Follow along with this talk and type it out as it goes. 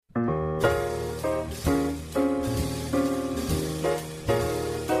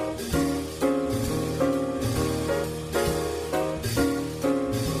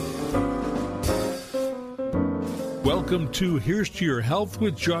Welcome to Here's to Your Health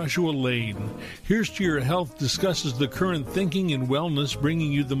with Joshua Lane. Here's to Your Health discusses the current thinking in wellness, bringing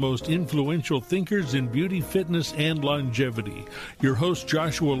you the most influential thinkers in beauty, fitness, and longevity. Your host,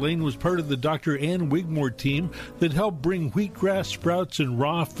 Joshua Lane, was part of the Dr. Ann Wigmore team that helped bring wheatgrass sprouts and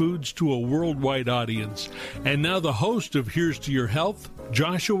raw foods to a worldwide audience. And now the host of Here's to Your Health,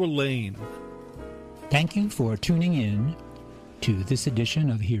 Joshua Lane. Thank you for tuning in to this edition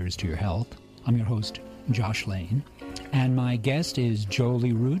of Here's to Your Health. I'm your host, Josh Lane, and my guest is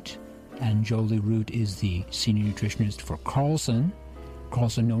Jolie Root, and Jolie Root is the senior nutritionist for Carlson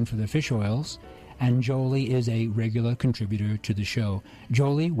known for their fish oils, and Jolie is a regular contributor to the show.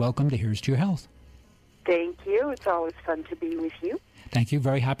 Jolie, welcome to Here's to Your Health. Thank you. It's always fun to be with you. Thank you.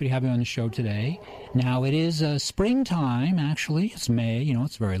 Very happy to have you on the show today. Now, it is springtime, actually. It's May.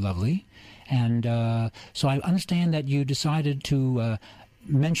 It's very lovely. And so I understand that you decided to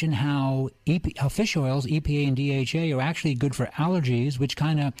mention how fish oils, EPA and DHA, are actually good for allergies, which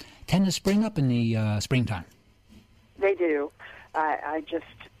kind of tend to spring up in the springtime. They do. I just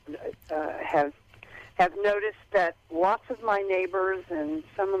have noticed that lots of my neighbors and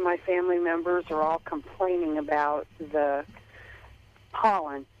some of my family members are all complaining about the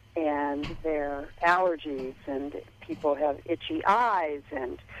pollen and their allergies, and people have itchy eyes,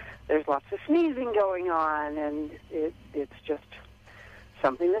 and there's lots of sneezing going on, and it's just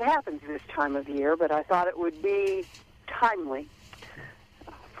something that happens this time of year, but I thought it would be timely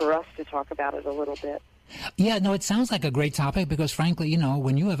for us to talk about it a little bit. Yeah, no, it sounds like a great topic because, frankly,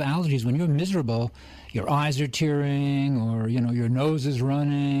 when you have allergies, when you're miserable, your eyes are tearing or, your nose is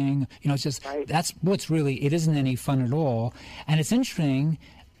running, it's just, right. That's what's really, it isn't any fun at all. And it's interesting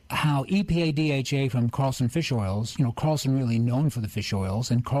how EPA DHA from Carlson fish oils, Carlson really known for the fish oils,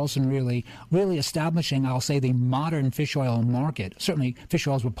 and Carlson really establishing, I'll say, the modern fish oil market. Certainly fish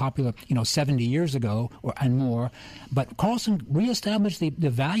oils were popular, 70 years ago and more, but Carlson reestablished the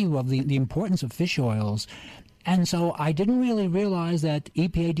value of the importance of fish oils. And so I didn't really realize that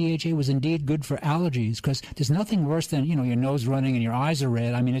EPA DHA was indeed good for allergies, because there's nothing worse than, your nose running and your eyes are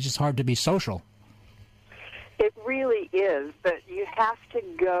red. I mean, it's just hard to be social. It really is, but you have to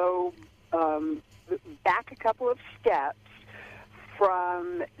go back a couple of steps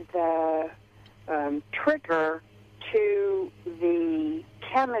from the trigger to the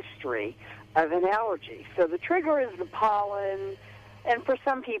chemistry of an allergy. So the trigger is the pollen, and for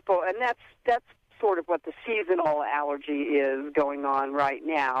some people, and that's sort of what the seasonal allergy is going on right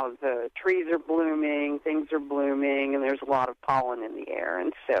now. The trees are blooming, things are blooming, and there's a lot of pollen in the air,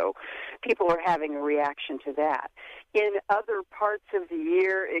 and so people are having a reaction to that. In other parts of the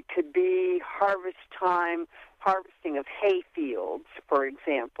year, it could be harvest time, harvesting of hay fields, for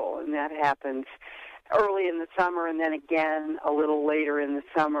example, and that happens early in the summer and then again a little later in the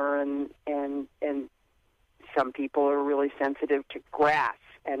summer, and some people are really sensitive to grass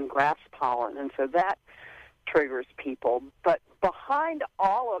and grass pollen, and so that triggers people. But behind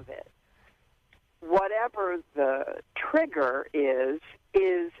all of it, whatever the trigger is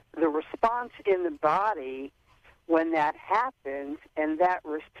the response in the body when that happens, and that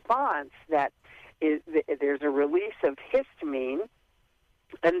response, that is, there's a release of histamine,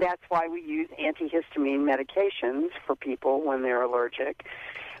 and that's why we use antihistamine medications for people when they're allergic.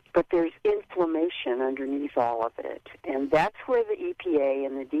 But there's inflammation underneath all of it, and that's where the EPA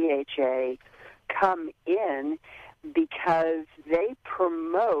and the DHA come in, because they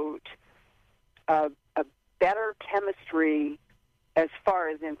promote a better chemistry as far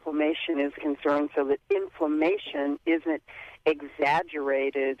as inflammation is concerned, so that inflammation isn't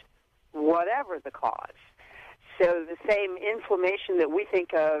exaggerated, whatever the cause. So the same inflammation that we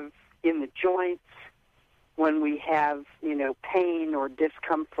think of in the joints when we have, pain or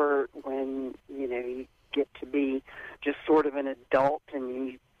discomfort, when, you get to be just sort of an adult and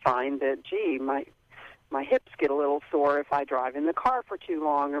you find that, gee, my hips get a little sore if I drive in the car for too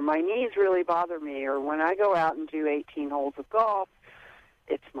long, or my knees really bother me, or when I go out and do 18 holes of golf,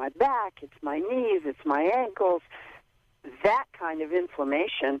 it's my back, it's my knees, it's my ankles. That kind of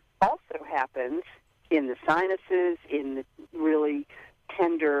inflammation also happens in the sinuses, in the really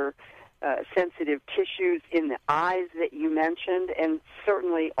tender, sensitive tissues in the eyes that you mentioned, and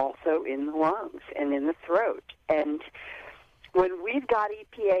certainly also in the lungs and in the throat. And when we've got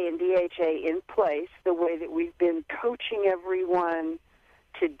EPA and DHA in place, the way that we've been coaching everyone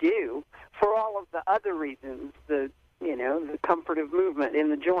to do, for all of the other reasons, the comfort of movement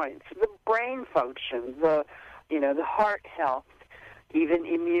in the joints, the brain function, the heart health, even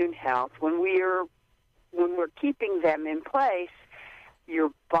immune health, when we're keeping them in place,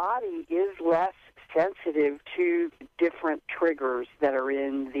 your body is less sensitive to different triggers that are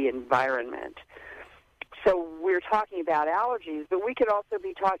in the environment. So we're talking about allergies, but we could also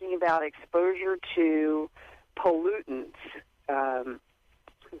be talking about exposure to pollutants.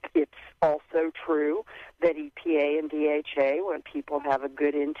 It's also true that EPA and DHA, when people have a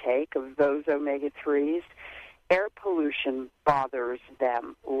good intake of those omega-3s, air pollution bothers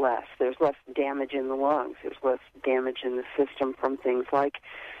them less. There's less damage in the lungs. There's less damage in the system from things like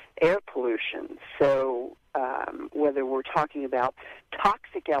air pollution. So whether we're talking about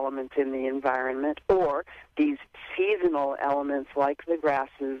toxic elements in the environment or these seasonal elements like the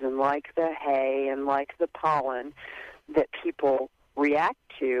grasses and like the hay and like the pollen that people react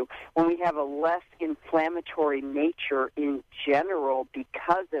to, when we have a less inflammatory nature in general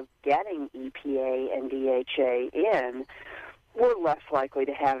because of getting EPA and DHA in, we're less likely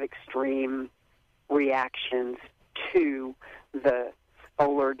to have extreme reactions to the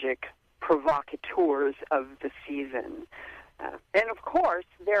allergic provocateurs of the season. And of course,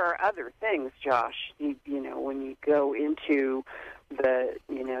 there are other things, Josh. You know, when you go into the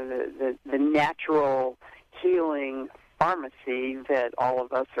natural healing pharmacy that all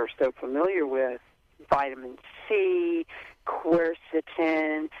of us are so familiar with, vitamin C,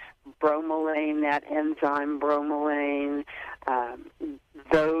 quercetin, bromelain, that enzyme bromelain,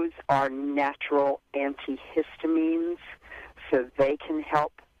 those are natural antihistamines, so they can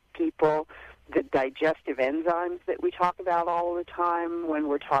help people. The digestive enzymes that we talk about all the time when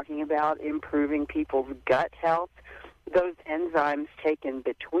we're talking about improving people's gut health, those enzymes taken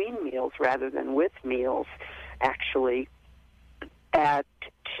between meals rather than with meals actually add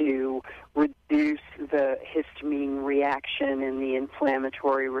to reduce the histamine reaction and the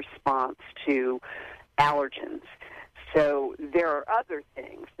inflammatory response to allergens. So there are other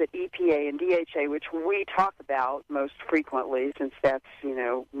things that EPA and DHA, which we talk about most frequently, since that's,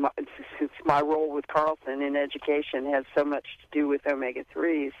 since my role with Carlson in education has so much to do with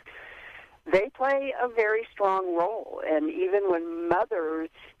omega-3s, they play a very strong role. And even when mothers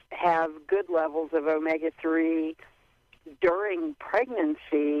have good levels of omega-3 during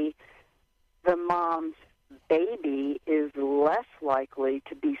pregnancy, the mom's baby is less likely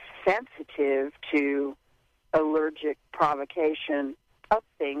to be sensitive to allergic provocation of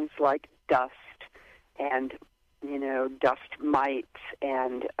things like dust and, dust mites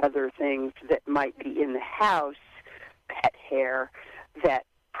and other things that might be in the house, pet hair, that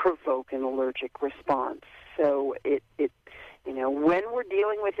provoke an allergic response. So it when we're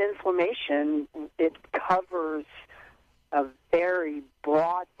dealing with inflammation, it covers a very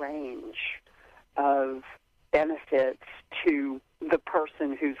broad range of benefits to the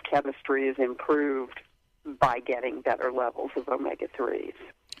person whose chemistry is improved by getting better levels of omega-3s.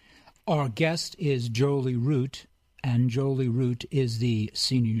 Our guest is Jolie Root, and Jolie Root is the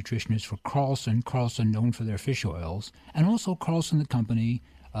senior nutritionist for Carlson. Carlson, known for their fish oils, and also Carlson, the company,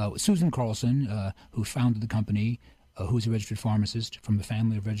 Susan Carlson, who founded the company, who's a registered pharmacist from a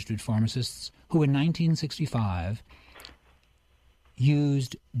family of registered pharmacists, who in 1965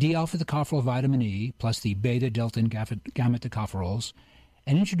 used D-alpha-tocopherol vitamin E plus the beta-delta and gamma-tocopherols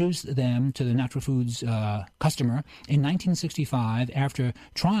and introduced them to the Natural Foods customer in 1965 after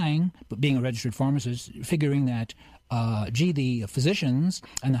trying, but being a registered pharmacist, figuring that, the physicians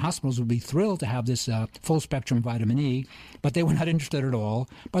and the hospitals would be thrilled to have this full-spectrum vitamin E, but they were not interested at all.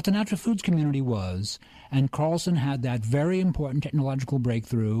 But the Natural Foods community was, and Carlson had that very important technological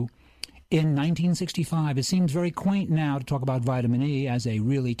breakthrough in 1965. It seems very quaint now to talk about vitamin E as a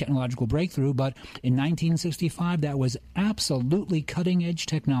really technological breakthrough, but in 1965 that was absolutely cutting-edge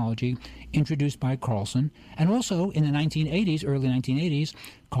technology introduced by Carlson. And also in the 1980s, early 1980s,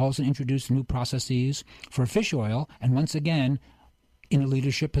 Carlson introduced new processes for fish oil, and once again, in a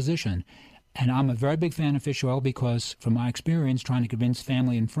leadership position. And I'm a very big fan of fish oil because, from my experience trying to convince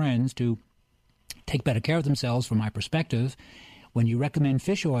family and friends to take better care of themselves, from my perspective, when you recommend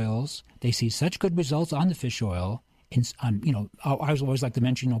fish oils, they see such good results on the fish oil. I always like to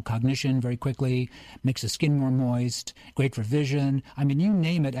mention, cognition very quickly, makes the skin more moist, great for vision. I mean, you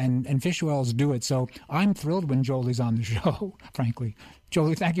name it, and fish oils do it. So I'm thrilled when Jolie's on the show, frankly.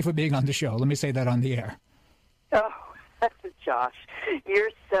 Jolie, thank you for being on the show. Let me say that on the air. Oh, Josh,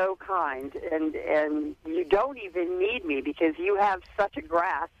 you're so kind, and you don't even need me because you have such a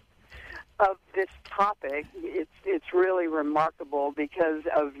grasp of this topic. It's really remarkable because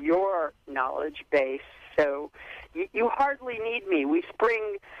of your knowledge base. So you hardly need me. We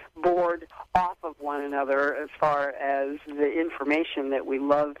springboard off of one another as far as the information that we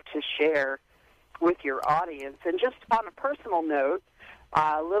love to share with your audience. And just on a personal note,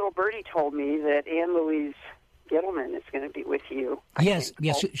 little birdie told me that Ann Louise Gittleman is going to be with you. Yes,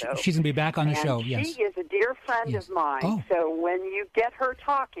 she's going to be back on the show. Yes, she is a dear friend of mine. Oh. So when you get her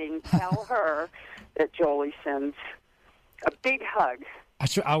talking, tell her that Jolie sends a big hug.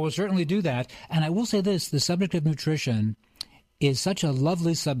 I will certainly do that. And I will say this, the subject of nutrition is such a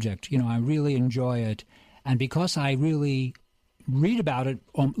lovely subject. I really enjoy it. And because I really read about it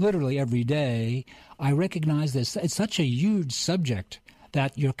literally every day, I recognize this. It's such a huge subject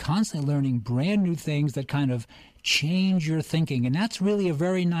that you're constantly learning brand new things that kind of change your thinking. And that's really a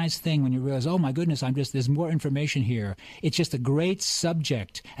very nice thing when you realize, oh my goodness, there's more information here. It's just a great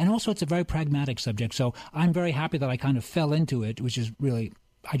subject. And also it's a very pragmatic subject. So I'm very happy that I kind of fell into it,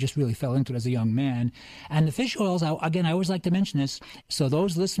 I just really fell into it as a young man. And the fish oils, I always like to mention this. So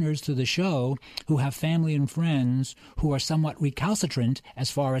those listeners to the show who have family and friends who are somewhat recalcitrant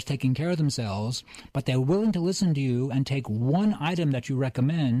as far as taking care of themselves, but they're willing to listen to you and take one item that you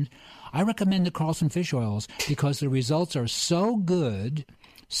recommend, I recommend the Carlson fish oils because the results are so good,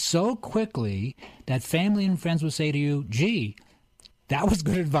 so quickly, that family and friends will say to you, gee, that was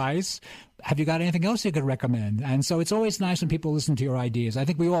good advice. Have you got anything else you could recommend? And so it's always nice when people listen to your ideas. I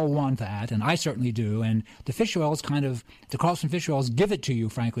think we all want that, and I certainly do. And the fish oils the Carlson fish oils give it to you,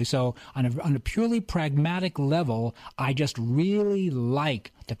 frankly. So on a purely pragmatic level, I just really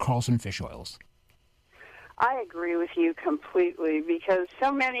like the Carlson fish oils. I agree with you completely because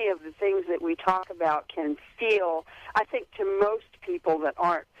so many of the things that we talk about can feel, I think to most people that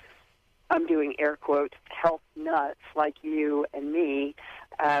aren't, I'm doing air quotes, health nuts like you and me,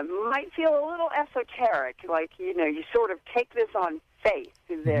 might feel a little esoteric, like, you sort of take this on faith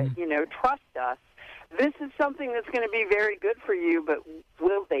that, trust us. This is something that's going to be very good for you, but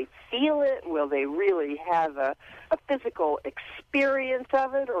will they feel it? Will they really have a physical experience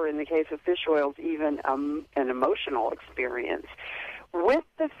of it? Or in the case of fish oils, even an emotional experience? With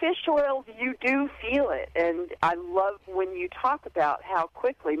the fish oils, you do feel it. And I love when you talk about how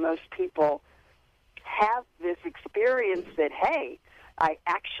quickly most people have this experience that, hey, I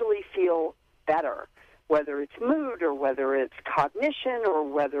actually feel better, whether it's mood or whether it's cognition or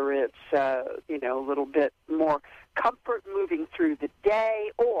whether it's, a little bit more comfort moving through the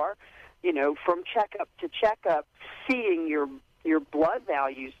day or, from checkup to checkup, seeing your blood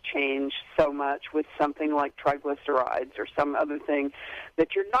values change so much with something like triglycerides or some other thing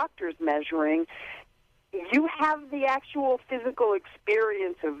that your doctor's measuring. You have the actual physical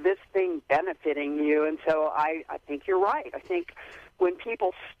experience of this thing benefiting you, and so I think you're right. I think when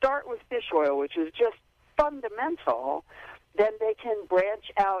people start with fish oil, which is just fundamental, then they can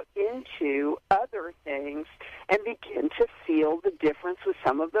branch out into other things and begin to feel the difference with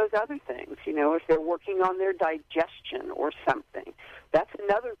some of those other things. If they're working on their digestion or something, that's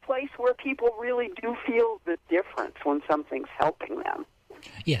another place where people really do feel the difference when something's helping them.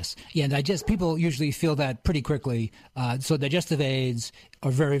 Yes. Yeah, people usually feel that pretty quickly. So digestive aids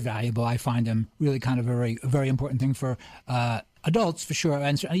are very valuable. I find them really kind of a very important thing for adults, for sure,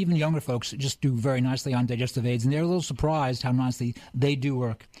 and even younger folks just do very nicely on digestive aids, and they're a little surprised how nicely they do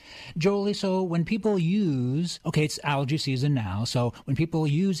work. Jolie, so when people use, it's allergy season now, so when people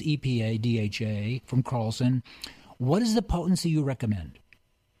use EPA, DHA from Carlson, what is the potency you recommend?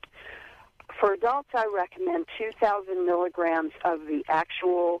 For adults, I recommend 2,000 milligrams of the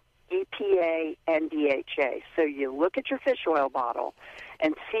actual EPA and DHA. So you look at your fish oil bottle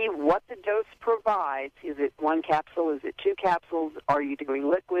and see what the dose provides. Is it one capsule? Is it two capsules? Are you doing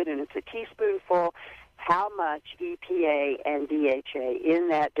liquid and it's a teaspoonful? How much EPA and DHA in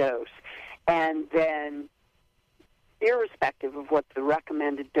that dose? And then, irrespective of what the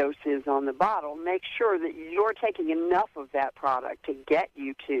recommended dose is on the bottle, make sure that you're taking enough of that product to get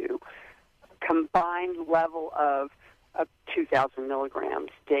you to a combined level of 2,000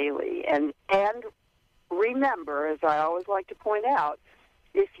 milligrams daily. And remember, as I always like to point out,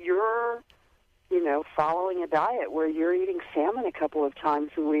 if you're, following a diet where you're eating salmon a couple of times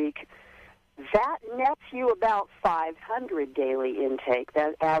a week, that nets you about 500 daily intake.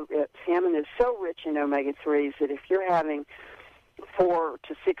 That salmon is so rich in omega-3s that if you're having 4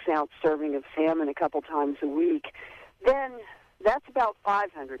 to 6 ounce serving of salmon a couple times a week, then that's about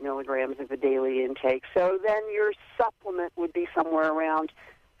 500 milligrams of a daily intake. So then your supplement would be somewhere around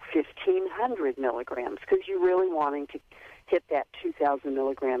 1,500 milligrams because you're really wanting to hit that 2,000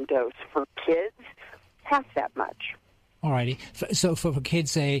 milligram dose. For kids, half that much. All righty. So for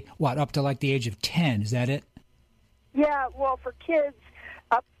kids, say, up to like the age of 10, is that it? Yeah, well, for kids,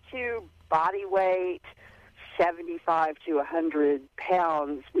 up to body weight, 75 to 100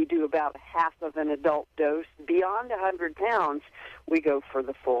 pounds, we do about half of an adult dose. Beyond 100 pounds, we go for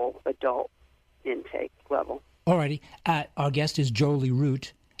the full adult intake level. All righty. Our guest is Jolie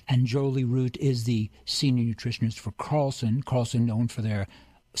Root, and Jolie Root is the senior nutritionist for Carlson. Carlson known for their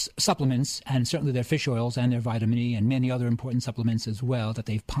supplements and certainly their fish oils and their vitamin E and many other important supplements as well that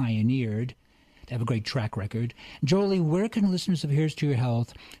they've pioneered. They have a great track record. Jolie, where can listeners of Here's to Your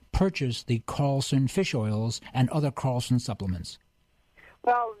Health purchase the Carlson fish oils and other Carlson supplements?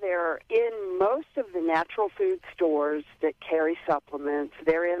 Well, they're in most of the natural food stores that carry supplements.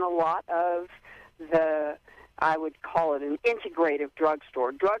 They're in a lot of the, I would call it an integrative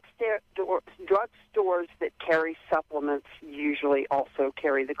drugstore. Drugstores that carry supplements usually also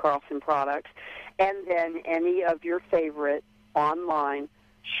carry the Carlson products. And then any of your favorite online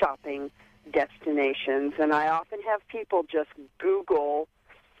shopping destinations. And I often have people just Google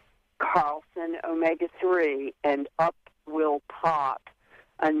Carlson Omega-3 and up will pop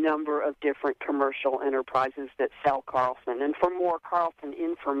a number of different commercial enterprises that sell Carlson. And for more Carlson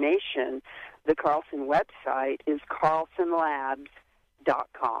information, the Carlson website is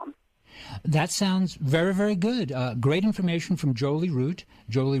carlsonlabs.com. That sounds very, very good. Great information from Jolie Root.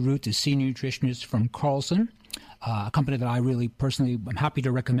 Jolie Root is senior nutritionist from Carlson, a company that I really personally am happy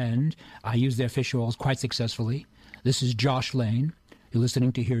to recommend. I use their fish oils quite successfully. This is Josh Lane. You're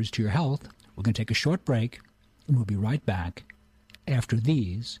listening to Here's to Your Health. We're going to take a short break, and we'll be right back after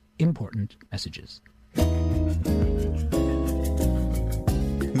these important messages.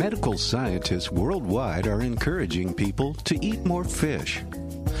 Medical scientists worldwide are encouraging people to eat more fish.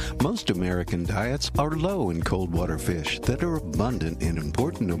 Most American diets are low in cold water fish that are abundant in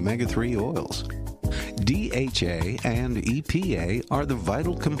important omega-3 oils. DHA and EPA are the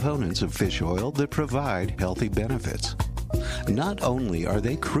vital components of fish oil that provide healthy benefits. Not only are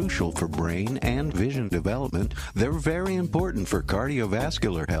they crucial for brain and vision development, they're very important for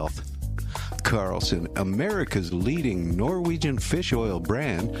cardiovascular health. Carlson, America's leading Norwegian fish oil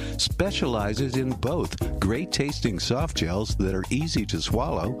brand, specializes in both great-tasting soft gels that are easy to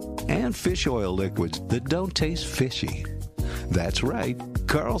swallow and fish oil liquids that don't taste fishy. That's right,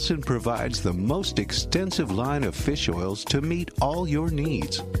 Carlson provides the most extensive line of fish oils to meet all your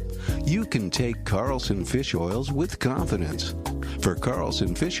needs. You can take Carlson fish oils with confidence, for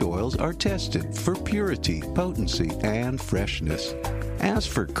Carlson fish oils are tested for purity, potency, and freshness. Ask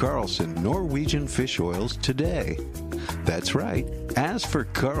for Carlson Norwegian fish oils today. That's right, ask for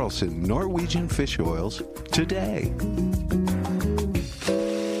Carlson Norwegian fish oils today.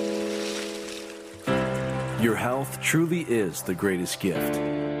 Your health truly is the greatest gift.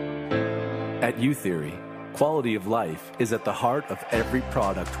 At U-Theory, quality of life is at the heart of every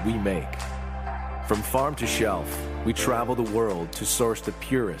product we make. From farm to shelf, we travel the world to source the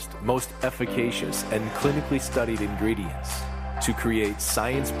purest, most efficacious, and clinically studied ingredients to create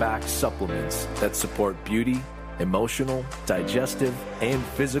science-backed supplements that support beauty, emotional, digestive, and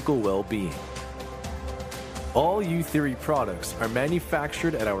physical well-being. All U-Theory products are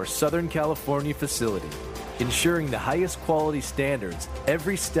manufactured at our Southern California facility, ensuring the highest quality standards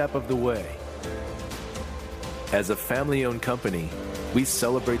every step of the way. As a family-owned company, we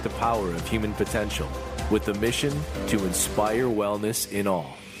celebrate the power of human potential with the mission to inspire wellness in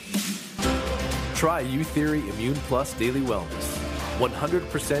all. Try U-Theory Immune Plus Daily Wellness.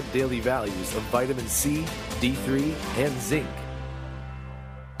 100% daily values of vitamin C, D3, and zinc.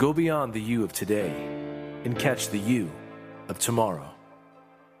 Go beyond the you of today and catch the you of tomorrow.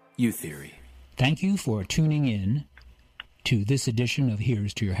 U-Theory. Thank you for tuning in to this edition of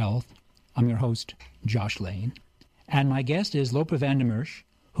Here's to Your Health. I'm your host, Josh Lane. And my guest is Lope van der Merch,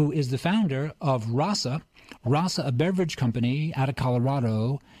 who is the founder of Rasa, a beverage company out of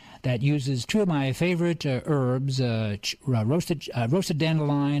Colorado that uses two of my favorite herbs, roasted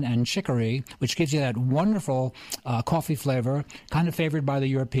dandelion and chicory, which gives you that wonderful coffee flavor, kind of favored by the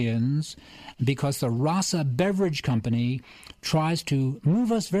Europeans, because the Rasa Beverage Company tries to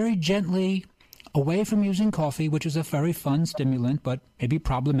move us very gently away from using coffee, which is a very fun stimulant, but maybe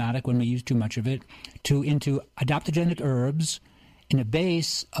problematic when we use too much of it, into adaptogenic herbs in a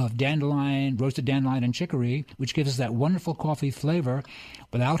base of dandelion, roasted dandelion and chicory, which gives us that wonderful coffee flavor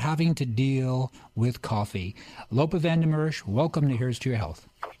without having to deal with coffee. Lope van der Merch, welcome to Here's to Your Health.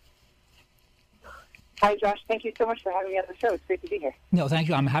 Hi, Josh. Thank you so much for having me on the show. It's great to be here. No, thank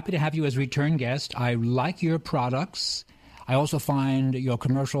you. I'm happy to have you as return guest. I like your products. I also find your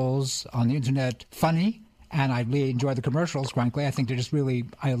commercials on the internet funny, and I really enjoy the commercials, frankly. I think they're just really,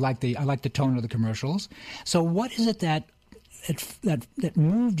 I like the tone of the commercials. So what is it that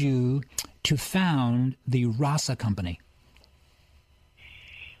moved you to found the Rasa company?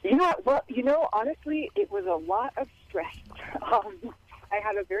 Honestly, it was a lot of stress. I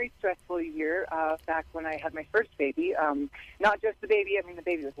had a very stressful year back when I had my first baby. Not just the baby. I mean, the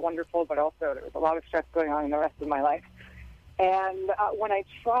baby was wonderful, but also there was a lot of stress going on in the rest of my life. And when I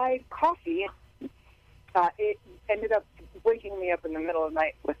tried coffee, it ended up waking me up in the middle of the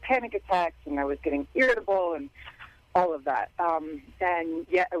night with panic attacks, and I was getting irritable and all of that. And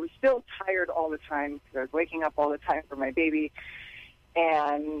yet I was still tired all the time because I was waking up all the time for my baby.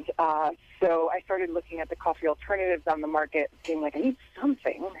 And so I started looking at the coffee alternatives on the market, being like, I need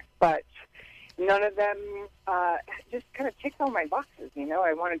something. But none of them just kind of ticked all my boxes, you know.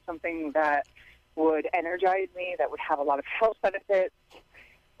 I wanted something that would energize me, that would have a lot of health benefits,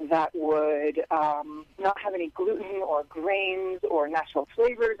 that would not have any gluten or grains or natural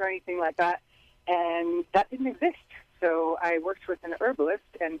flavors or anything like that. And that didn't exist. So I worked with an herbalist,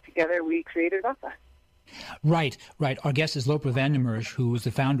 and together we created Rasa. Right. Our guest is Lopa van der Merch, who was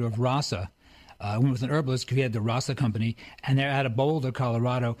the founder of Rasa. Went with an herbalist, created the Rasa company, and they're out of Boulder,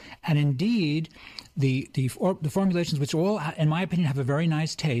 Colorado. And indeed, the formulations, which all, in my opinion, have a very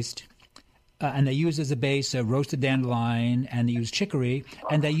nice taste, and they use as a base roasted dandelion, and they use chicory,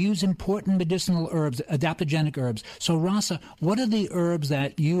 and they use important medicinal herbs, adaptogenic herbs. So, Rasa, what are the herbs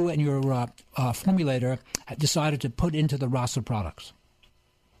that you and your formulator decided to put into the Rasa products?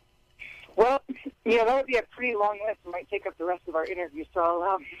 Well, you know, that would be a pretty long list. It might take up the rest of our interview.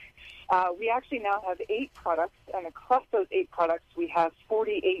 So we actually now have 8 products, and across those 8 products, we have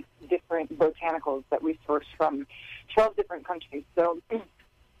 48 different botanicals that we source from 12 different countries. So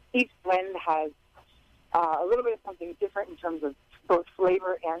each blend has a little bit of something different in terms of both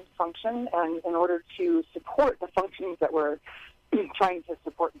flavor and function. And in order to support the functions that we're trying to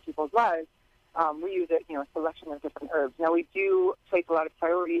support in people's lives, we use a selection of different herbs. Now, we do place a lot of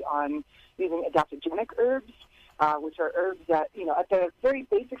priority on using adaptogenic herbs, which are herbs that, at the very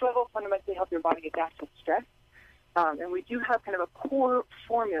basic level, fundamentally help your body adapt to stress. And we do have kind of a core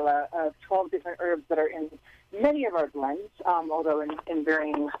formula of 12 different herbs that are in many of our blends, although in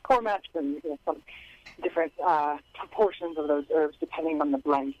varying formats and some different proportions of those herbs depending on the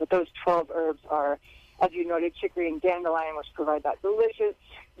blend. But those 12 herbs are, as you noted, chicory and dandelion, which provide that delicious,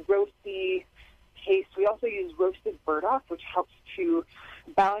 roasty taste. We also use roasted burdock, which helps to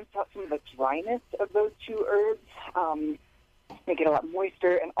balance out some of the dryness of those 2 herbs, make it a lot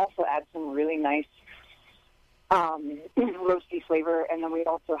moister, and also add some really nice roasty flavor. And then we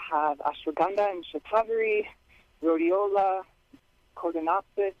also have ashwagandha and shatavari, rhodiola,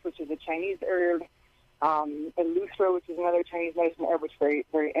 codonopsis, which is a Chinese herb, eleuthero, which is another Chinese medicine herb, which is very,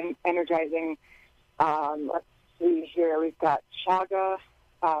 very energizing. Let's see here. We've got chaga,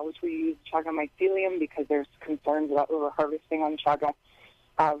 which we use chaga mycelium because there's concerns about over-harvesting on chaga.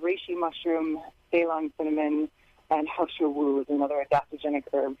 Reishi mushroom, Ceylon cinnamon, and Haoshu Wu is another adaptogenic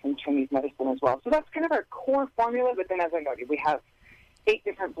herb from Chinese medicine as well. So that's kind of our core formula, but then as I noted, we have 8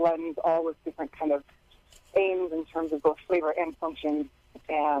 different blends, all with different kind of aims in terms of both flavor and function,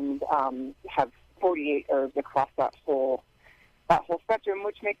 and have 48 herbs across that whole spectrum,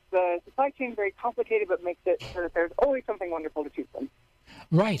 which makes the supply chain very complicated, but makes it so that there's always something wonderful to choose from.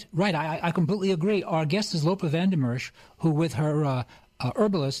 Right. I completely agree. Our guest is Lopa van der Merch, who with her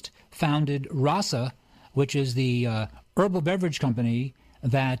herbalist founded Rasa, which is the herbal beverage company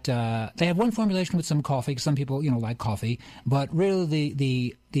that they have one formulation with some coffee, because some people like coffee, but really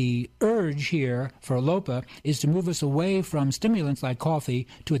the urge here for Lopa is to move us away from stimulants like coffee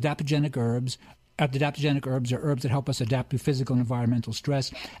to adaptogenic herbs. Adaptogenic herbs are herbs that help us adapt to physical and environmental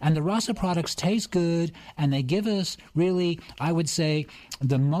stress. And the Rasa products taste good, and they give us really, I would say,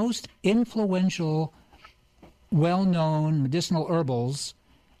 the most influential, well-known medicinal herbals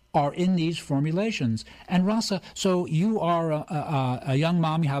are in these formulations. And Rasa, so you are a young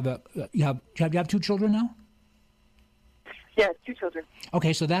mom. You have 2 children now? Yeah, 2 children.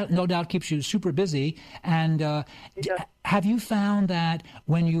 Okay, so that no doubt keeps you super busy. And have you found that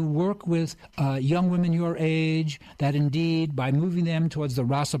when you work with young women your age, that indeed by moving them towards the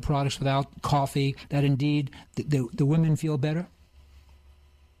Rasa products without coffee, that indeed the women feel better?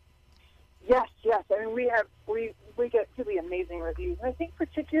 Yes. I mean, we get really amazing reviews. And I think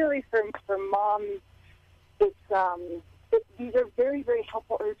particularly for moms, these are very, very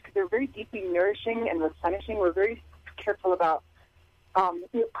helpful herbs because they're very deeply nourishing and replenishing. We're very careful about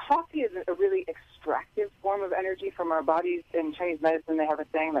coffee is a really extractive form of energy from our bodies. In Chinese medicine, they have a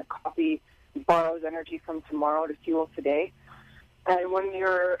saying that coffee borrows energy from tomorrow to fuel today. And when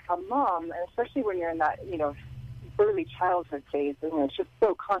you're a mom, and especially when you're in that early childhood phase, it's just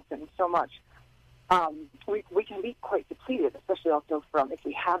so constant and so much. We can be quite depleted, especially also from if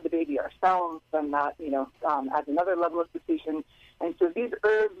we have the baby ourselves, then that adds another level of depletion. And so these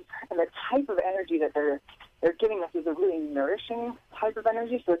herbs and the type of energy that they're giving us is a really nourishing type of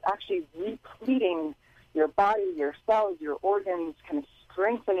energy. So it's actually repleting your body, your cells, your organs, kind of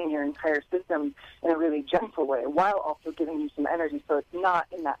strengthening your entire system in a really gentle way, while also giving you some energy. So it's not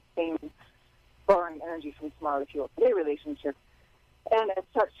in that same borrowing energy from tomorrow to fuel today relationship. And as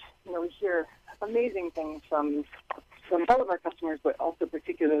such, we hear amazing things from all of our customers, but also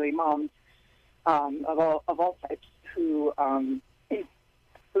particularly moms of all types who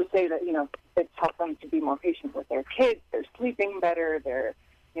say that it's helped them to be more patient with their kids. They're sleeping better.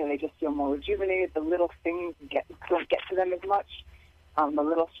 They just feel more rejuvenated. The little things don't get to them as much. The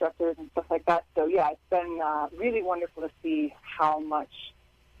little stressors and stuff like that. So yeah, it's been really wonderful to see how much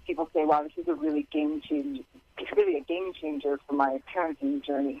people say, "Wow, this is a really game changer. It's really a game changer for my parenting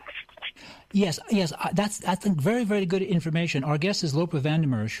journey." Yes, that's very, very good information. Our guest is Lopa van der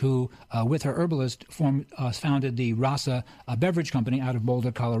Merch, who, with her herbalist, founded the Rasa beverage company out of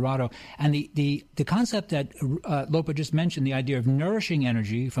Boulder, Colorado. And the concept that Lopa just mentioned, the idea of nourishing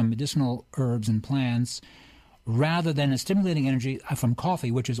energy from medicinal herbs and plants, rather than a stimulating energy from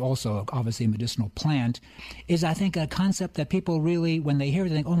coffee, which is also obviously a medicinal plant, is, I think, a concept that people really, when they hear it,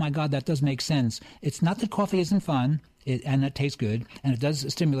 they think, oh, my God, that does make sense. It's not that coffee isn't fun, and it tastes good, and it does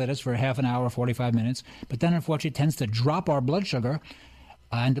stimulate us for half an hour, 45 minutes, but then, unfortunately, it tends to drop our blood sugar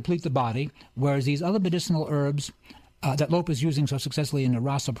and deplete the body, whereas these other medicinal herbs that Lopa is using so successfully in the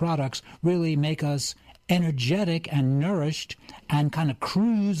Rasa products really make us energetic and nourished and kind of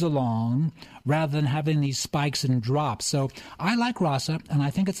cruise along rather than having these spikes and drops. So I like Rasa, and I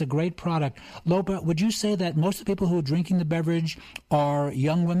think it's a great product. Lopa, would you say that most of the people who are drinking the beverage are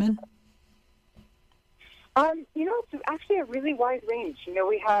young women? It's actually a really wide range.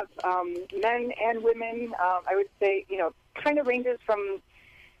 We have men and women. I would say, kind of ranges from,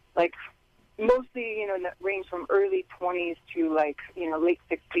 mostly, range from early 20s to, late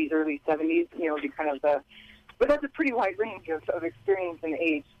 60s, early 70s, would be kind of but that's a pretty wide range of experience and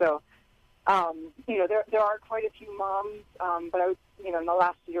age. So, there are quite a few moms, but I would, in the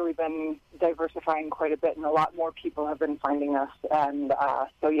last year we've been diversifying quite a bit, and a lot more people have been finding us. And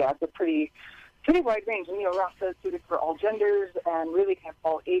so, yeah, it's a pretty wide range. And, Rasa is suited for all genders and really kind of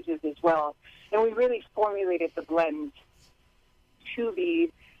all ages as well. And we really formulated the blend to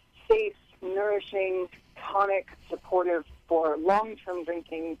be safe, nourishing, tonic, supportive for long-term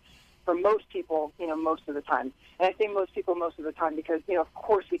drinking for most people, most of the time. And I say most people most of the time because, of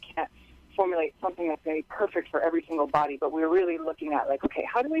course we can't formulate something that's going to be perfect for every single body, but we're really looking at, okay,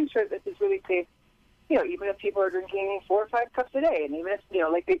 how do we ensure that this is really safe, even if people are drinking 4 or 5 cups a day, and even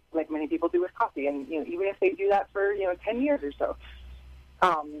if, like many people do with coffee, and, even if they do that for, 10 years or so.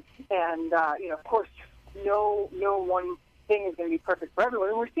 Of course, no one thing is going to be perfect for everyone.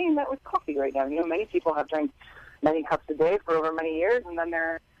 And we're seeing that with coffee right now. Many people have drank many cups a day for over many years, and then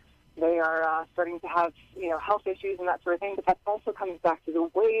they are starting to have, health issues and that sort of thing. But that also comes back to the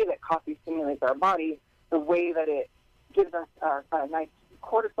way that coffee stimulates our body, the way that it gives us a nice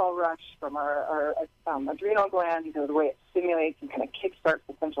cortisol rush from our adrenal glands, the way it stimulates and kind of kickstarts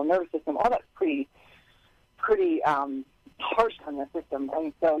the central nervous system. All that's pretty harsh on the system.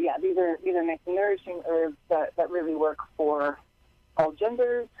 And so, yeah, these are nice nourishing herbs that really work for all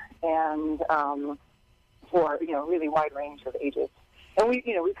genders and for, really wide range of ages. And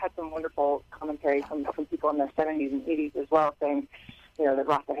we've had some wonderful commentary from people in their 70s and 80s as well, saying, that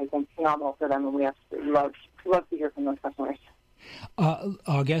Rasa has been phenomenal for them, and we absolutely love to hear from those customers.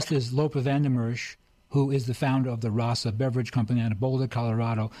 Our guest is Lopa van der Merch, who is the founder of the Rasa beverage company out of Boulder,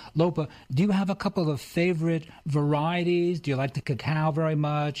 Colorado. Lopa, do you have a couple of favorite varieties? Do you like the cacao very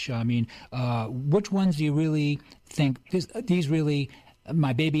much? I mean, which ones do you really think, these really,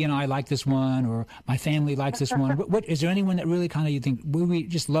 my baby and I like this one, or my family likes this one? What is there anyone that really kind of you think, we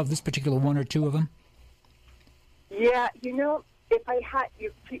just love this particular one or two of them? Yeah, if I had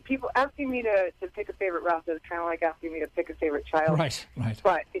people asking me to pick a favorite Rasa, it's kind of like asking me to pick a favorite child. Right.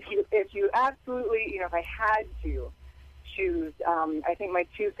 But if you absolutely, if I had to choose, I think my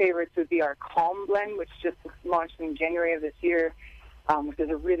 2 favorites would be our Calm blend, which just launched in January of this year, which is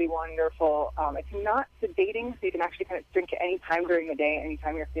a really wonderful. It's not sedating, so you can actually kind of drink it any time during the day,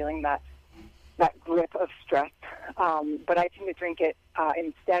 anytime you're feeling that grip of stress. But I tend to drink it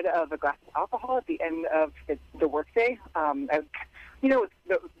instead of a glass of alcohol at the end of the workday. With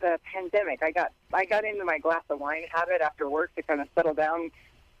the pandemic, I got into my glass of wine habit after work to kind of settle down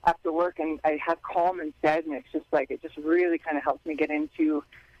after work, and I have Calm instead, and it's just it just really kind of helps me get into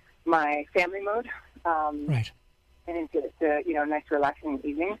my family mode. Right. And into a nice relaxing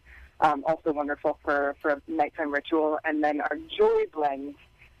evening. Also wonderful for a nighttime ritual. And then our Joy blend,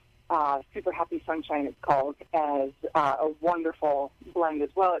 Super Happy Sunshine it's called, as a wonderful blend as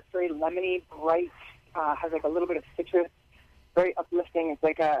well. It's very lemony, bright, has a little bit of citrus, very uplifting.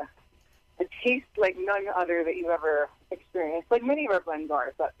 It's a taste like none other that you've ever experience, like many of our blends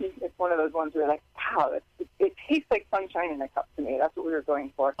are, but it's one of those ones where like, wow, it tastes like sunshine in a cup to me. That's what we were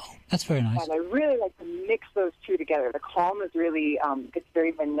going for. Oh, that's very nice. And I really like to mix those two together. The Calm is really, it's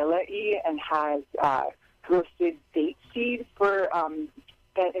very vanilla-y and has roasted date seed for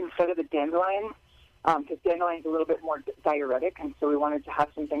instead of the dandelion, because dandelion is a little bit more diuretic, and so we wanted to have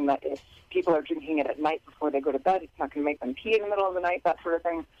something that if people are drinking it at night before they go to bed, it's not going to make them pee in the middle of the night, that sort of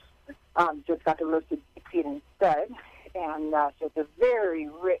thing. So it's got the roasted seed instead, and so it's a very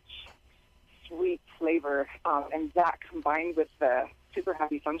rich, sweet flavor, and that combined with the super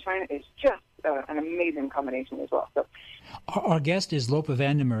happy sunshine is just an amazing combination as well. So, our guest is Lope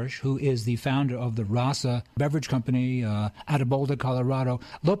Van der Merch, who is the founder of the Rasa Beverage Company out of Boulder, Colorado.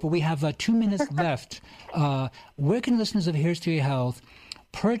 Lope, we have 2 minutes left. Where can listeners of Here's to Your Health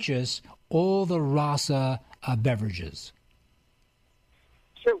purchase all the Rasa beverages?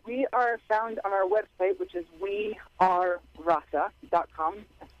 Sure. We are found on our website, which is wearerasa.com.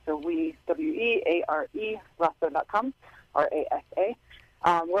 So WEARE Rasa.com, RASA.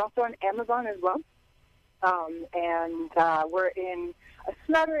 We're also on Amazon as well. And we're in a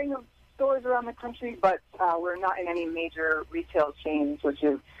smattering of stores around the country, but we're not in any major retail chains, which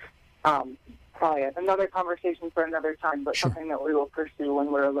is probably another conversation for another time, but something that we will pursue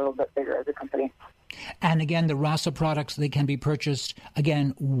when we're a little bit bigger as a company. And again, the Rasa products, they can be purchased.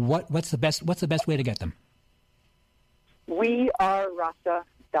 Again, what's the best way to get them?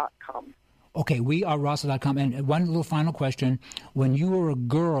 WeAreRasa.com. Okay, WeAreRasa.com. And one little final question. When you were a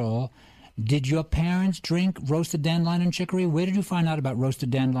girl, did your parents drink roasted dandelion and chicory? Where did you find out about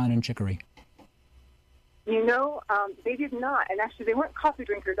roasted dandelion and chicory? You know, they did not. And actually, they weren't coffee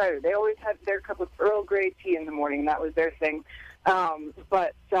drinkers either. They always had their cup of Earl Grey tea in the morning. That was their thing.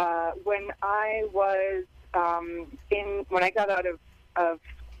 But when I was when I got out of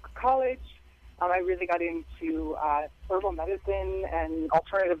college, I really got into herbal medicine and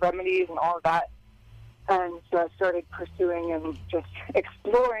alternative remedies and all of that. And so I started pursuing and just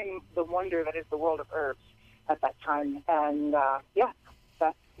exploring the wonder that is the world of herbs at that time. And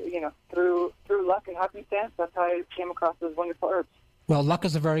that's, through luck and happenstance, that's how I came across those wonderful herbs. Well, luck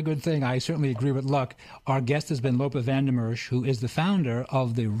is a very good thing. I certainly agree with luck. Our guest has been Lope Van der Merch, who is the founder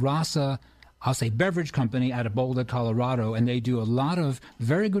of the Rasa, beverage company out of Boulder, Colorado, and they do a lot of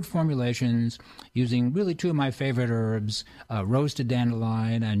very good formulations using really two of my favorite herbs, roasted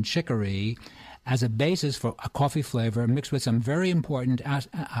dandelion and chicory, as a basis for a coffee flavor mixed with some very important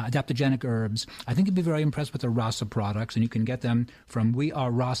adaptogenic herbs. I think you'd be very impressed with the Rasa products, and you can get them from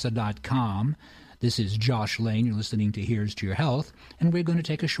wearerasa.com. This is Josh Lane. You're listening to Here's to Your Health, and we're going to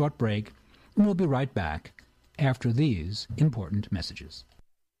take a short break, and we'll be right back after these important messages.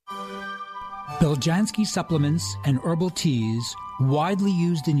 Beljanski supplements and herbal teas, widely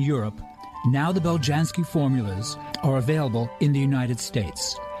used in Europe, now the Beljanski formulas are available in the United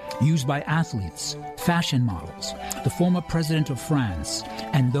States. Used by athletes, fashion models, the former president of France,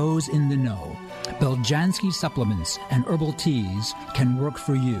 and those in the know, Beljanski supplements and herbal teas can work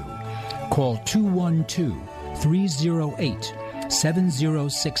for you. Call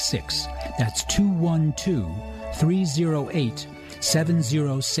 212-308-7066. That's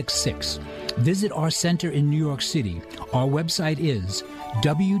 212-308-7066. Visit our center in New York City. Our website is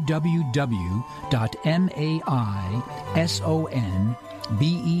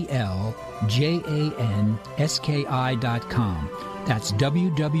www.maisonbeljanski.com. That's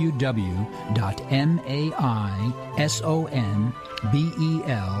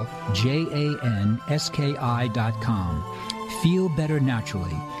www.maisonbeljanski.com. Feel better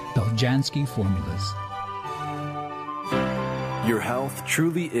naturally. Beljanski formulas. Your health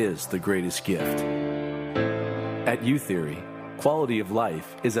truly is the greatest gift. At U-Theory, quality of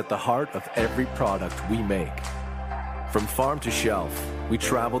life is at the heart of every product we make. From farm to shelf, we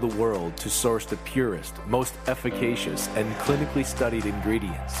travel the world to source the purest, most efficacious, and clinically studied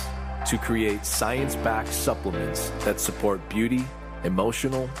ingredients to create science-backed supplements that support beauty,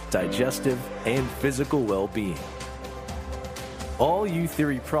 emotional, digestive, and physical well-being. All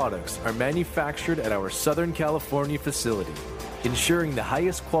U-Theory products are manufactured at our Southern California facility, ensuring the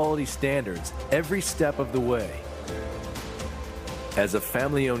highest quality standards every step of the way. As a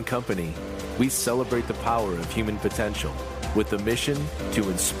family-owned company, we celebrate the power of human potential with a mission to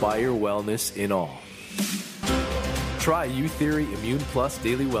inspire wellness in all. Try U-Theory Immune Plus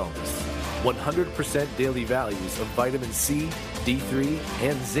Daily Wellness. 100% daily values of vitamin C, D3,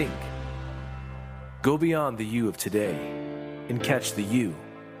 and zinc. Go beyond the you of today and catch the you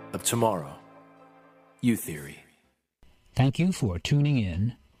of tomorrow. U-Theory. Thank you for tuning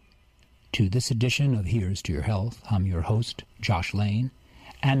in to this edition of Here's to Your Health. I'm your host, Josh Lane,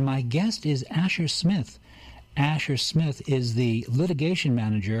 and my guest is Asher Smith. Asher Smith is the litigation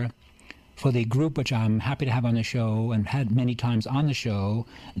manager for the group which I'm happy to have on the show and had many times on the show,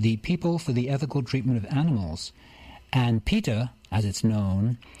 the People for the Ethical Treatment of Animals. And PETA, as it's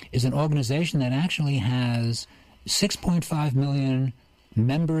known, is an organization that actually has 6.5 million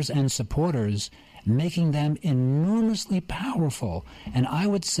members and supporters, making them enormously powerful. And I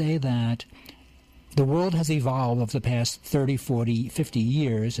would say that the world has evolved over the past 30, 40, 50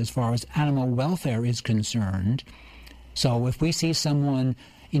 years as far as animal welfare is concerned. So if we see someone,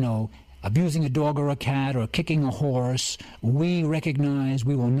 abusing a dog or a cat or kicking a horse, we recognize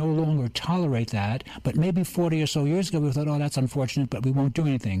we will no longer tolerate that. But maybe 40 or so years ago we thought, oh, that's unfortunate, but we won't do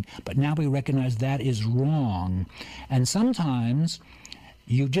anything. But now we recognize that is wrong. And sometimes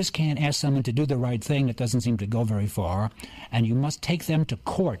you just can't ask someone to do the right thing. It doesn't seem to go very far. And you must take them to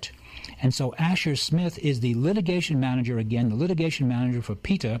court. And so Asher Smith is the litigation manager, again, the litigation manager for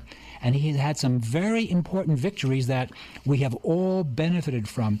PETA, and he has had some very important victories that we have all benefited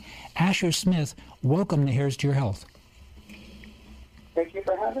from. Asher Smith, welcome to Here's to Your Health. Thank you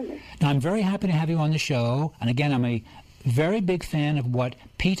for having me. Now, I'm very happy to have you on the show, and again, I'm a very big fan of what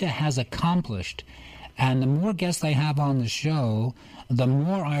PETA has accomplished. And the more guests I have on the show, the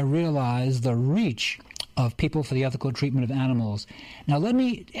more I realize the reach of People for the Ethical Treatment of Animals. Now, let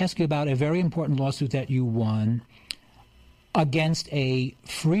me ask you about a very important lawsuit that you won against a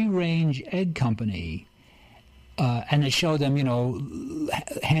free-range egg company. And they show them,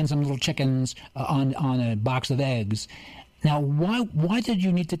 hand some little chickens on a box of eggs. Now, why did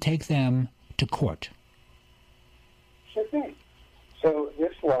you need to take them to court? Sure thing. So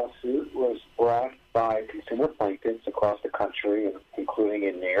this lawsuit was brought by consumer plaintiffs across the country, including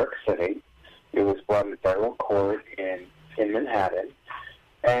in New York City. It was brought in federal court in Manhattan,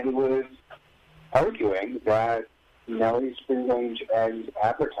 and was arguing that Nellie's free-range eggs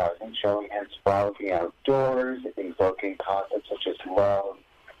advertising, showing hens frolicking outdoors, invoking concepts such as love,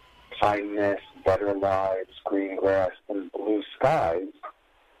 kindness, better lives, green grass, and blue skies,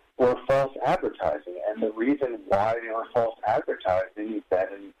 were false advertising. And the reason why they were false advertising is that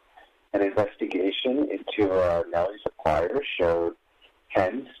an investigation into Nellie's supplier showed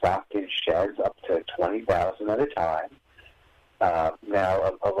hens stocked in sheds up to 20,000 at a time.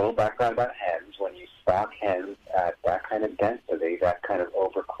 Now, a little background about hens. When you stock hens at that kind of density, that kind of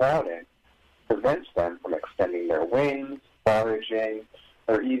overcrowding, prevents them from extending their wings, foraging,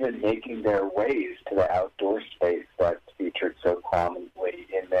 or even making their ways to the outdoor space that's featured so prominently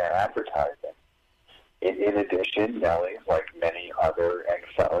in their advertising. In addition, Nellie's, like many other egg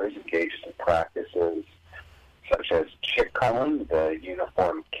sellers, engaged in practices such as chick culling, the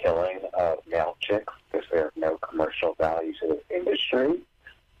uniform killing of male chicks because they have no commercial value to the industry,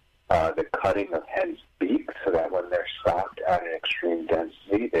 the cutting of hens' beaks so that when they're stocked at an extreme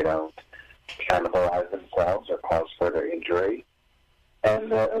density, they don't cannibalize themselves or cause further injury,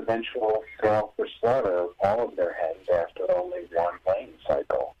 and the eventual sale for slaughter of all of their hens after only one laying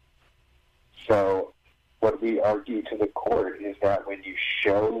cycle. So what we argue to the court is that when you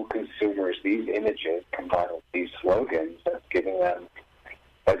show consumers these images combined with these slogans, that's giving them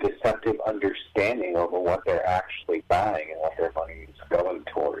a deceptive understanding over what they're actually buying and what their money is going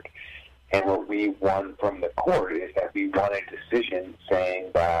toward. And what we won from the court is that we won a decision saying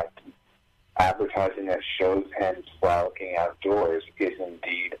that advertising that shows hens frolicking outdoors is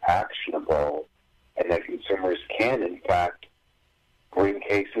indeed actionable, and that consumers can, in fact, bring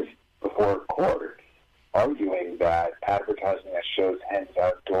cases before court, arguing that advertising that shows hens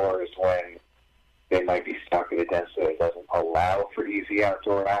outdoors when they might be stuck at a density that doesn't allow for easy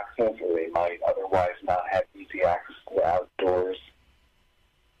outdoor access, or they might otherwise not have easy access to the outdoors,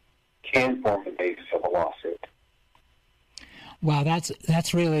 can form the basis of a lawsuit. Wow,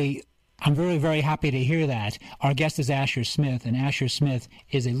 that's really, I'm very, very happy to hear that. Our guest is Asher Smith, and Asher Smith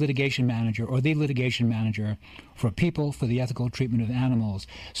is a litigation manager, or the litigation manager, for People for the Ethical Treatment of Animals.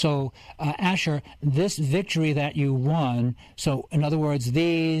 So, Asher, this victory that you won, so in other words,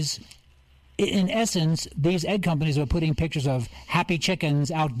 in essence, these egg companies were putting pictures of happy chickens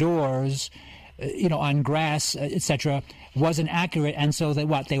outdoors, on grass, etc., wasn't accurate, and so they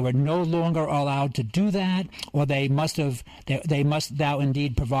were no longer allowed to do that, or they must now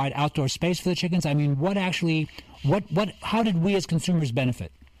indeed provide outdoor space for the chickens. I mean, how did we as consumers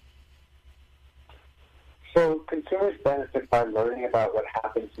benefit? So consumers benefit by learning about what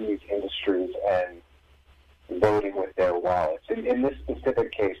happens in these industries and voting with their wallets. In this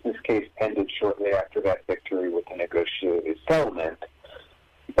specific case, this case ended shortly after that victory with the negotiated settlement,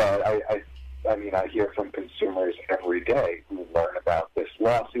 but I hear from consumers every day who learn about this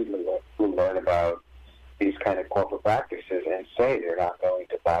lawsuit, who learn about these kind of corporate practices and say they're not going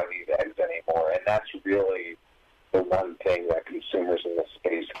to buy these eggs anymore. And that's really the one thing that consumers in this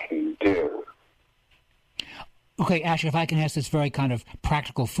space can do. Okay, Asher, if I can ask this very kind of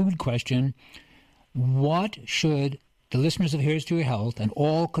practical food question, what should the listeners of Here's to Your Health and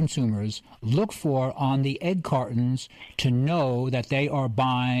all consumers look for on the egg cartons to know that they are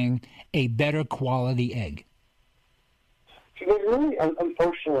buying a better quality egg? So there's really,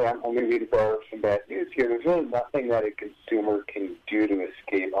 unfortunately, I'm going to be the bearer of some bad news here. There's really nothing that a consumer can do to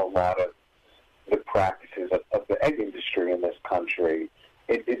escape a lot of the practices of the egg industry in this country.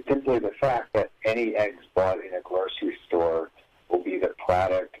 It's simply the fact that any eggs bought in a grocery store will be the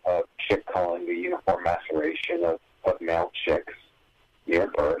product of chick culling, the uniform maceration of male chicks near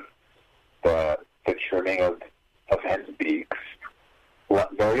birth, the trimming of hens' beaks.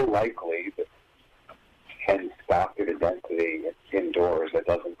 Very likely, the hens stocked at a density indoors that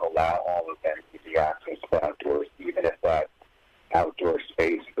doesn't allow all of them to be accessed to outdoors, even if that outdoor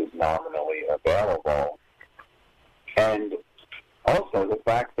space is nominally available. And also the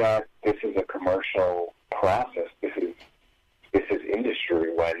fact that this is a commercial process, this is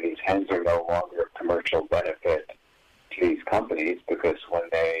industry when these hens are no longer of commercial benefit to these companies, because when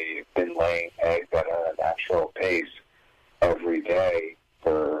they've been laying eggs at a natural pace every day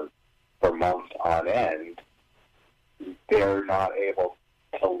for months on end, they're not able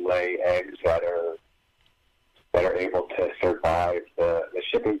to lay eggs that are able to survive the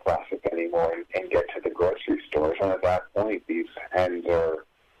shipping process anymore and get to the grocery stores. And at that point, these hens are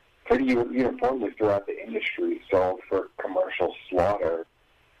pretty uniformly throughout the industry sold for commercial slaughter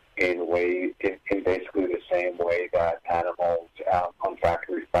in basically the same way that animals out on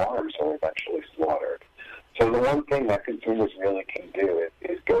factory farms are eventually slaughtered. So the one thing that consumers really can do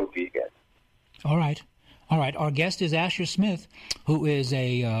is go vegan. All right. Our guest is Asher Smith, who is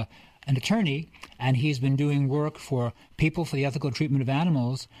an attorney, and he's been doing work for People for the Ethical Treatment of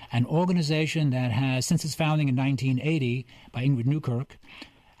Animals, an organization that has, since its founding in 1980 by Ingrid Newkirk,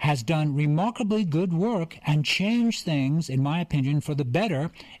 has done remarkably good work and changed things, in my opinion, for the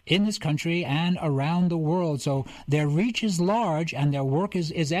better in this country and around the world. So their reach is large and their work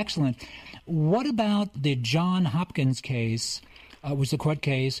is excellent. What about the Johns Hopkins case, was the court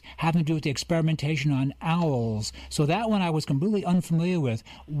case having to do with the experimentation on owls? So that one I was completely unfamiliar with.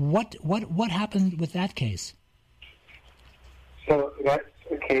 What happened with that case? So that's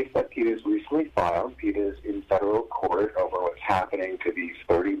a case that PETA's recently filed. PETA's in federal court over what's happening to these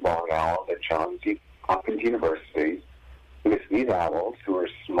 30 long owls at Johns Hopkins University. Because these owls, who are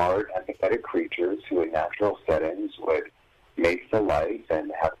smart, empathetic creatures who in natural settings would mate for life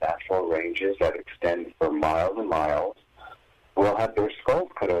and have natural ranges that extend for miles and miles, will have their skulls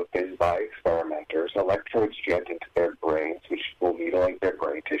cut open by experimenters, electrodes jammed into their brains, which will mutilate their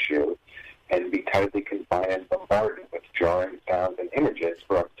brain tissue, and be tightly confined and bombarded with jarring sounds and images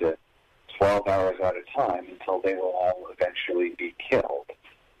for up to 12 hours at a time until they will all eventually be killed.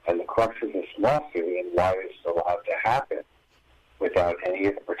 And the crux of this lawsuit and why this is allowed to happen without any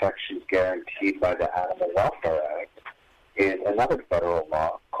of the protections guaranteed by the Animal Welfare Act is another federal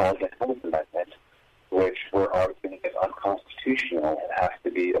law called the Helms Amendment, which we're arguing is unconstitutional and has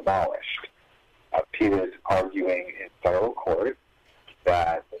to be abolished. PETA is arguing in federal court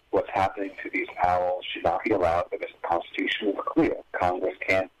that what's happening to these owls should not be allowed because the Constitution is clear. Congress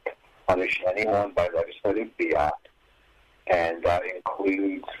can't punish anyone by legislative fiat, and that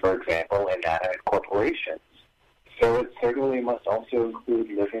includes, for example, inanimate corporations. So it certainly must also include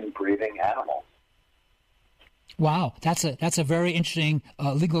living, breathing animals. Wow, that's a very interesting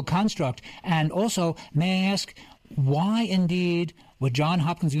legal construct. And also, may I ask, why indeed would Johns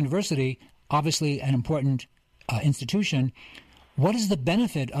Hopkins University, obviously an important institution, what is the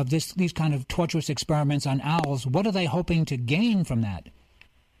benefit of these kind of torturous experiments on owls? What are they hoping to gain from that?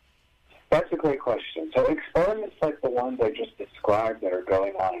 That's a great question. So experiments like the ones I just described that are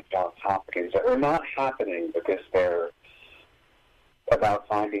going on at Johns Hopkins are not happening because they're about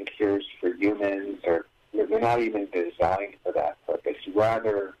finding cures for humans, or they're not even designed for that purpose.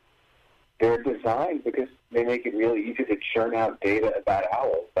 Rather, they're designed because they make it really easy to churn out data about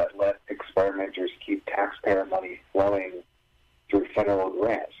owls that let experimenters keep taxpayer money flowing through federal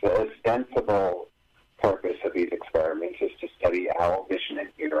grants. The ostensible purpose of these experiments is to study owl vision and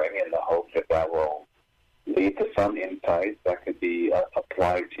hearing in the hope that will lead to some insights that could be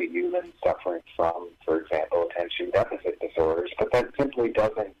applied to humans suffering from, for example, attention deficit disorders. But that simply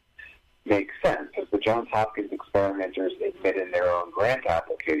doesn't make sense. As the Johns Hopkins experimenters admit in their own grant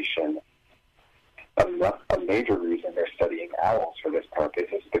application, a major reason they're studying owls for this purpose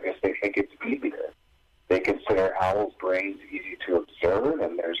is because they think it's easier. They consider owls' brains easy to observe,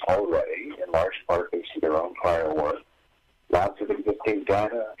 and there's already, in large part due to their own prior work, lots of existing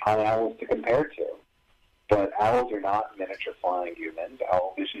data on owls to compare to. But owls are not miniature flying humans.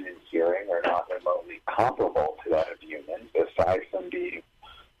 Owl vision and hearing are not remotely comparable to that of humans, aside from being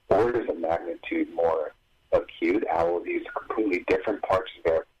orders of magnitude more acute. Owls use completely different parts of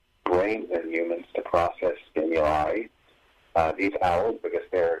their brain than humans to process stimuli. These owls, because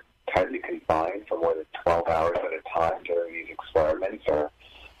they're tightly confined for more than 12 hours at a time during these experiments, are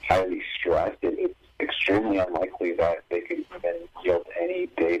highly stressed. It's extremely unlikely that they could even yield any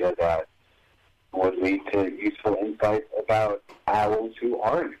data that would lead to useful insights about owls who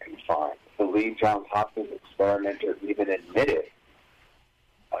aren't confined. The lead Johns Hopkins experimenter even admitted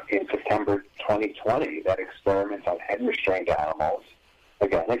in September 2020 that experiments on head-restrained animals,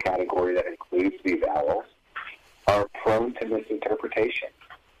 again, a category that includes these owls, are prone to misinterpretation.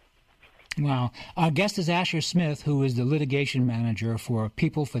 Wow. Our guest is Asher Smith, who is the litigation manager for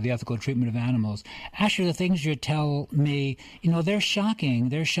People for the Ethical Treatment of Animals. Asher, the things you tell me, they're shocking.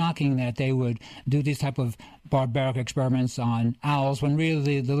 They're shocking that they would do these type of barbaric experiments on owls when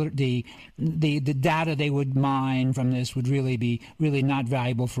really the data they would mine from this would really be really not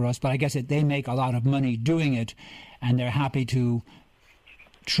valuable for us. But I guess they make a lot of money doing it, and they're happy to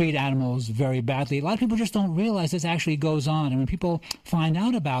treat animals very badly. A lot of people just don't realize this actually goes on. And when people find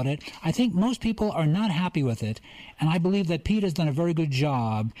out about it, I think most people are not happy with it. And I believe that Pete has done a very good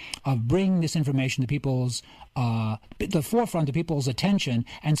job of bringing this information to people's, the forefront of people's attention.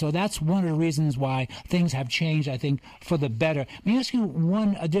 And so that's one of the reasons why things have changed, I think, for the better. Let me ask you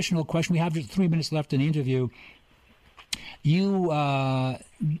one additional question. We have just 3 minutes left in the interview. You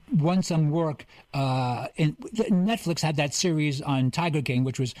won some work. Netflix had that series on Tiger King,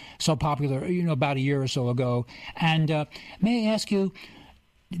 which was so popular, about a year or so ago. And may I ask you,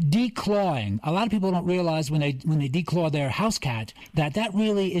 declawing. A lot of people don't realize when they declaw their house cat that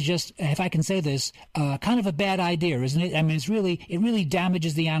really is just, if I can say this, kind of a bad idea, isn't it? I mean, it really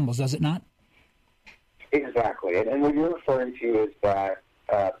damages the animals, does it not? Exactly. And what you're referring to is that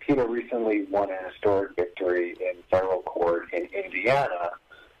PETA recently won a historic victory in federal court in Indiana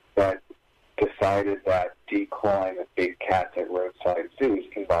that decided that declawing of big cats at roadside zoos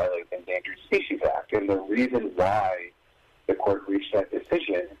can violate the Endangered Species Act. And the reason why the court reached that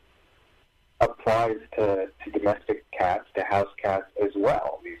decision applies to domestic cats, to house cats as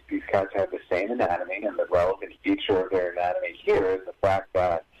well. These cats have the same anatomy, and the relevant feature of their anatomy here is the fact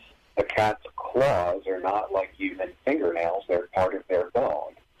that a cat's claws are not like human fingernails. They're part of their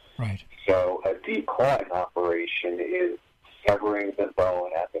bone. Right. So a declawing operation is severing the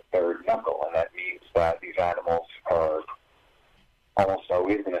bone at the third knuckle, and that means that these animals are almost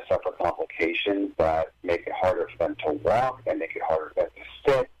always going to suffer complications that make it harder for them to walk, that make it harder for them to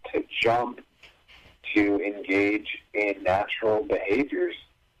sit, to jump, to engage in natural behaviors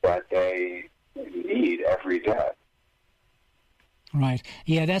that they need every day. Right.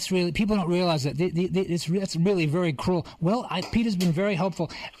 Yeah, that's really, people don't realize that. That's really very cruel. Well, Peter's been very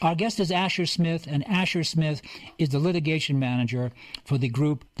helpful. Our guest is Asher Smith, and Asher Smith is the litigation manager for the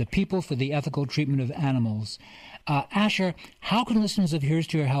group, the People for the Ethical Treatment of Animals. Asher, how can listeners of Here's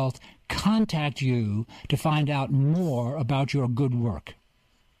to Your Health contact you to find out more about your good work?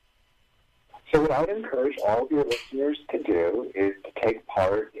 So what I would encourage all of your listeners to do is to take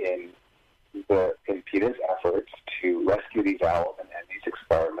part in PETA's efforts to rescue these owls and end these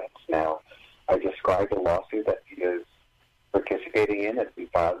experiments. Now, I described a lawsuit that PETA is participating in that's been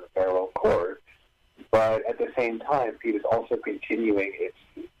filed in federal court, but at the same time, PETA is also continuing its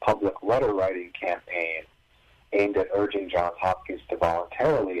public letter-writing campaign aimed at urging Johns Hopkins to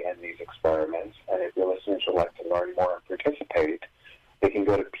voluntarily end these experiments. And if your listeners would like to learn more and participate, they can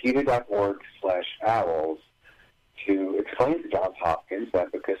go to PETA.org/owls to explain to Johns Hopkins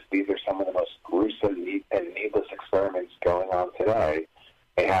that because these are some of the most gruesome and needless experiments going on today,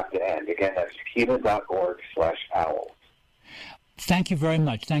 they have to end. Again, that's PETA.org/owls. Thank you very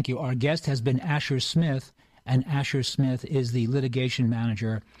much. Thank you. Our guest has been Asher Smith, and Asher Smith is the litigation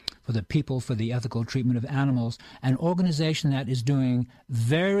manager for the People for the Ethical Treatment of Animals, an organization that is doing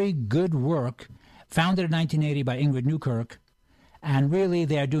very good work, founded in 1980 by Ingrid Newkirk. And really,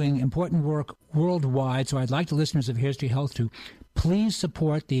 they are doing important work worldwide. So I'd like the listeners of Here's to Your Health to please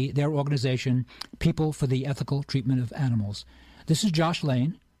support their organization, People for the Ethical Treatment of Animals. This is Josh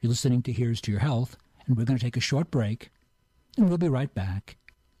Lane. You're listening to Here's to Your Health, and we're going to take a short break, and we'll be right back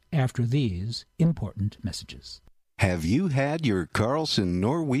after these important messages. Have you had your Carlson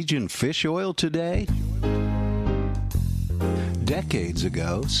Norwegian fish oil today? Decades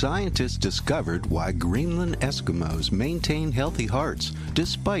ago, scientists discovered why Greenland Eskimos maintain healthy hearts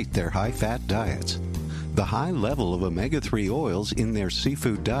despite their high-fat diets. The high level of omega-3 oils in their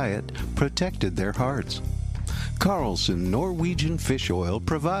seafood diet protected their hearts. Carlson Norwegian Fish Oil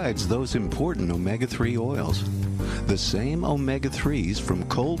provides those important omega-3 oils. The same omega-3s from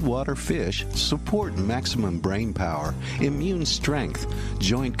cold water fish support maximum brain power, immune strength,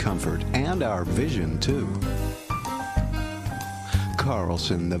 joint comfort, and our vision too.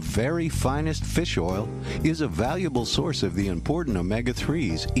 Carlson, the very finest fish oil, is a valuable source of the important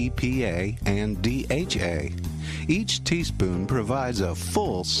omega-3s, EPA and DHA. Each teaspoon provides a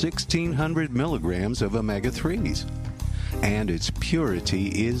full 1,600 milligrams of omega-3s. And its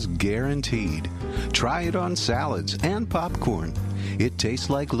purity is guaranteed. Try it on salads and popcorn. It tastes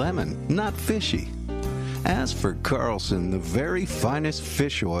like lemon, not fishy. Ask for Carlson, the very finest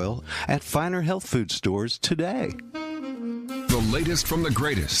fish oil, at finer health food stores today. The latest from the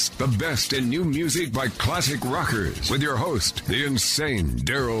greatest, the best in new music by classic rockers, with your host, the insane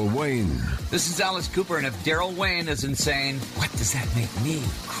Daryl Wayne. This is Alice Cooper, and if Daryl Wayne is insane, what does that make me?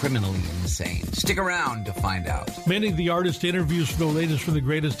 Criminally insane. Stick around to find out. Many of the artist interviews for the latest from the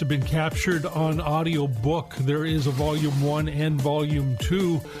greatest have been captured on audio book. There is a Volume 1 and Volume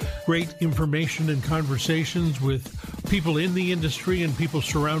 2. Great information and conversations with people in the industry and people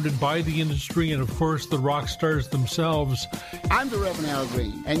surrounded by the industry, and of course the rock stars themselves. I'm the Reverend Al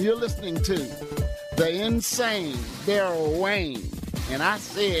Green, and you're listening to the insane Daryl Wayne. And I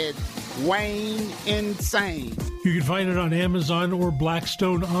said Wayne Insane. You can find it on Amazon or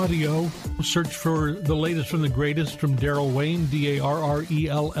Blackstone Audio. Search for the latest from the greatest from Daryl Wayne,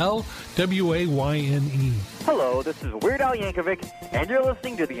 Darrell Wayne. Hello, this is Weird Al Yankovic, and you're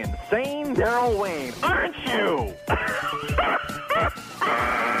listening to the insane Daryl Wayne, aren't you?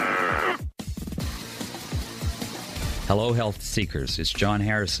 Hello, health seekers. It's John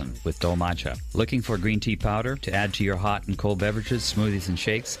Harrison with Do Matcha. Looking for green tea powder to add to your hot and cold beverages, smoothies, and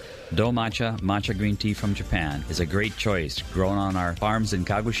shakes? Do Matcha matcha green tea from Japan is a great choice, grown on our farms in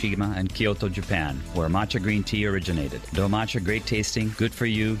Kagoshima and Kyoto, Japan, where matcha green tea originated. Do Matcha, great tasting, good for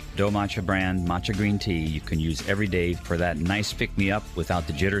you. Do Matcha brand matcha green tea you can use every day for that nice pick-me-up without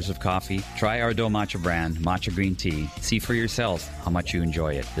the jitters of coffee. Try our Do Matcha brand matcha green tea. See for yourself how much you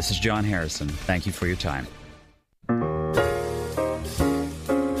enjoy it. This is John Harrison. Thank you for your time.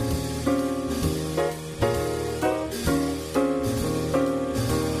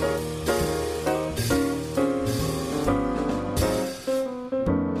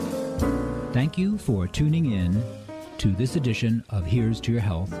 Thank you for tuning in to this edition of Here's to Your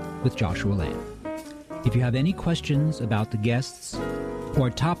Health with Joshua Lane. If you have any questions about the guests or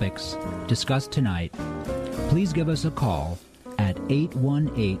topics discussed tonight, please give us a call at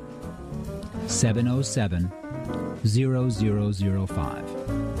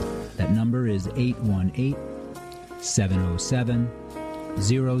 818-707-0005. That number is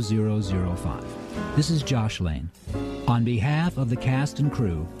 818-707-0005. This is Josh Lane. On behalf of the cast and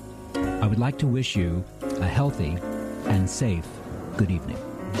crew, I would like to wish you a healthy and safe good evening.